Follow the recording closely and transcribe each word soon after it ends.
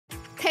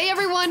Hey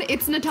everyone,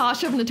 it's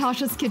Natasha of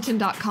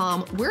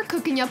NatashasKitchen.com. We're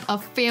cooking up a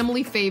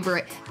family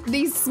favorite.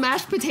 These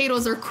smashed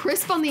potatoes are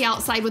crisp on the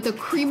outside with a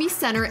creamy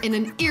center and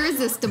an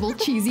irresistible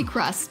cheesy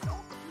crust.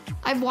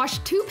 I've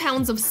washed 2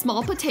 pounds of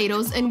small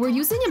potatoes and we're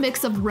using a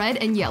mix of red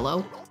and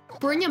yellow.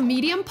 Bring a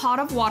medium pot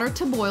of water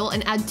to boil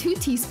and add 2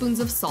 teaspoons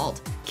of salt.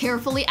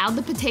 Carefully add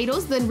the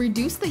potatoes, then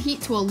reduce the heat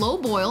to a low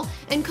boil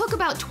and cook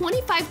about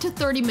 25 to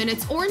 30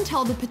 minutes or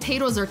until the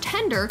potatoes are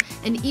tender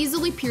and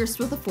easily pierced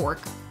with a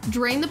fork.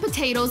 Drain the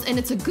potatoes and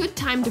it's a good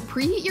time to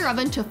preheat your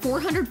oven to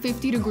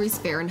 450 degrees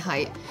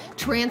Fahrenheit.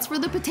 Transfer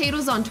the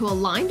potatoes onto a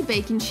lined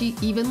baking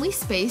sheet evenly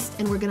spaced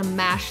and we're gonna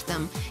mash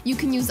them. You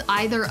can use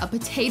either a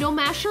potato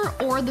masher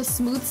or the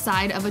smooth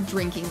side of a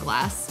drinking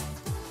glass.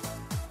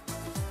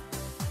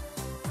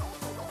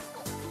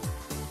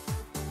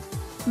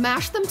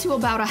 Mash them to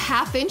about a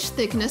 1/2 inch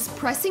thickness,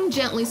 pressing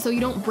gently so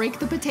you don't break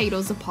the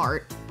potatoes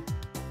apart.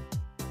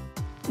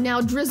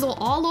 Now drizzle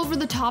all over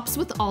the tops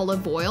with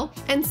olive oil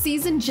and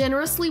season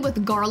generously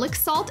with garlic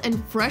salt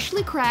and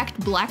freshly cracked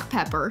black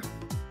pepper.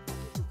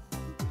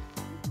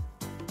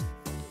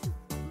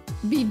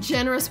 Be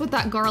generous with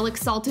that garlic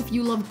salt if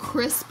you love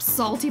crisp,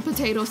 salty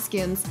potato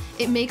skins.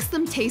 It makes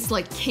them taste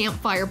like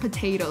campfire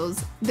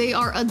potatoes. They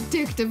are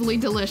addictively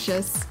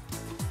delicious.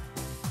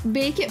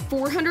 Bake at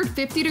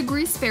 450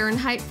 degrees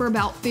Fahrenheit for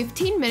about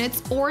 15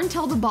 minutes or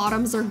until the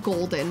bottoms are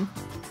golden.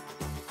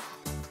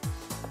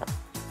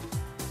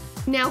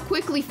 Now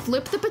quickly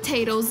flip the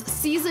potatoes,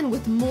 season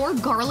with more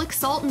garlic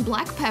salt and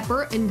black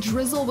pepper, and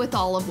drizzle with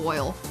olive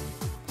oil.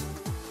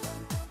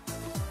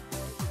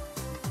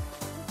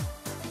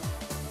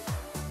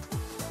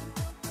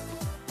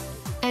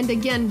 And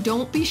again,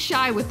 don't be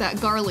shy with that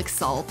garlic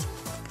salt.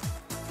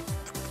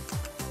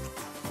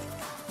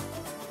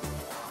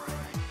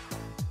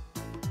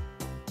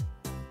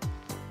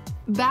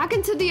 Back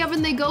into the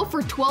oven they go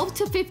for 12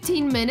 to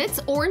 15 minutes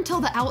or until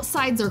the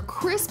outsides are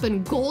crisp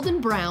and golden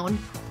brown.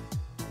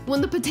 When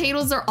the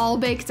potatoes are all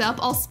baked up,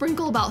 I'll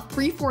sprinkle about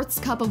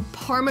 3/4 cup of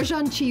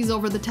Parmesan cheese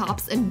over the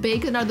tops and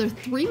bake another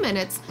 3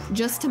 minutes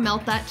just to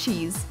melt that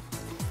cheese.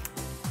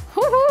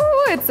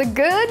 Woohoo! It's a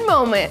good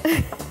moment.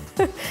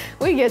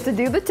 We get to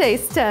do the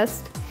taste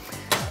test.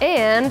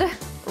 And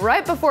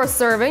right before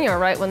serving, or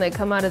right when they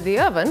come out of the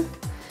oven,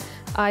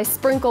 I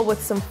sprinkle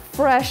with some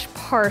fresh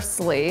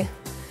parsley.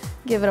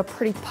 Give it a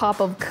pretty pop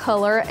of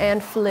color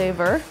and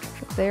flavor.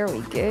 There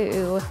we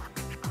go.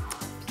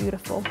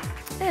 Beautiful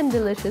and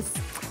delicious.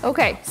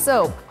 Okay,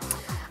 so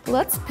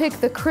let's pick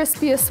the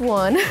crispiest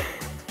one.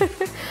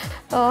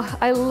 Oh,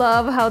 I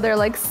love how they're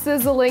like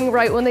sizzling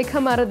right when they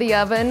come out of the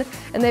oven,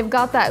 and they've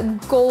got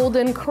that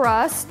golden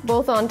crust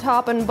both on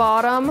top and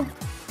bottom.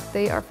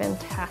 They are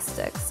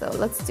fantastic, so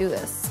let's do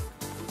this.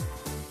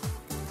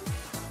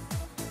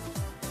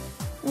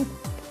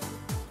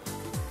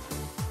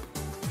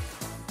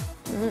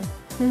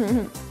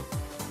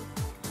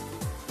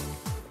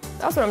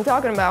 That's what I'm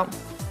talking about.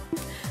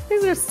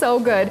 These are so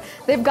good.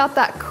 They've got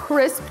that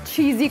crisp,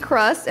 cheesy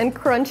crust and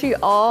crunchy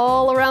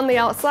all around the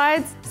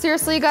outsides.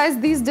 Seriously, you guys,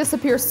 these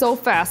disappear so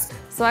fast.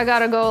 So I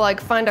gotta go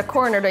like find a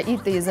corner to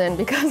eat these in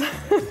because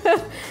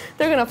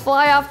they're gonna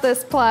fly off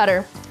this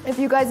platter. If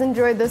you guys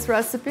enjoyed this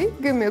recipe,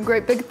 give me a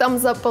great big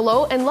thumbs up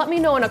below and let me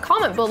know in a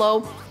comment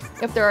below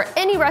if there are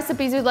any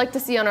recipes you'd like to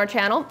see on our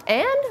channel,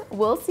 and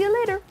we'll see you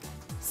later.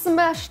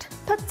 Smashed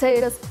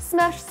potatoes,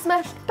 smashed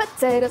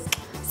potatoes,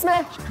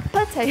 smashed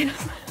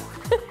potatoes.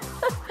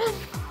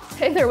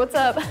 Hey there, what's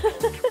up?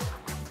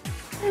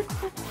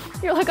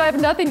 You're like, I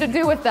have nothing to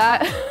do with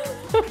that.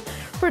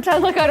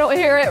 Pretend like I don't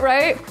hear it,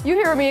 right? You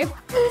hear me.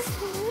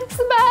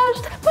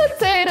 Smashed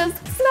potatoes,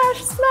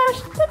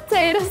 smashed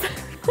potatoes.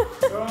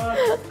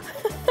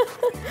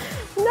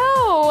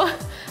 No,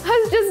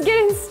 I was just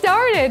getting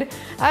started.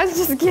 I was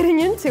just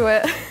getting into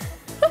it.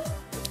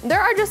 There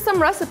are just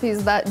some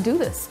recipes that do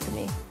this to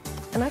me,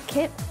 and I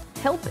can't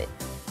help it.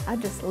 I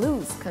just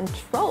lose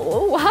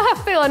control. Oh, I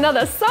feel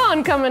another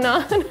song coming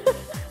on.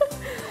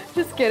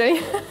 Just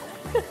kidding.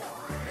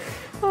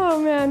 Oh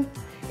man.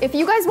 If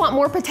you guys want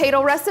more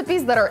potato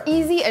recipes that are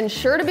easy and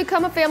sure to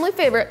become a family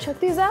favorite, check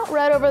these out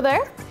right over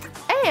there.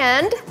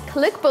 And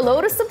click below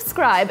to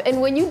subscribe.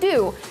 And when you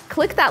do,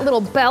 click that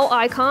little bell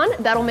icon.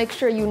 That'll make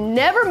sure you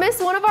never miss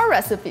one of our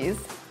recipes.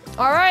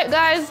 All right,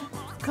 guys,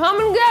 come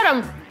and get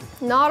them.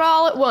 Not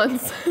all at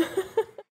once.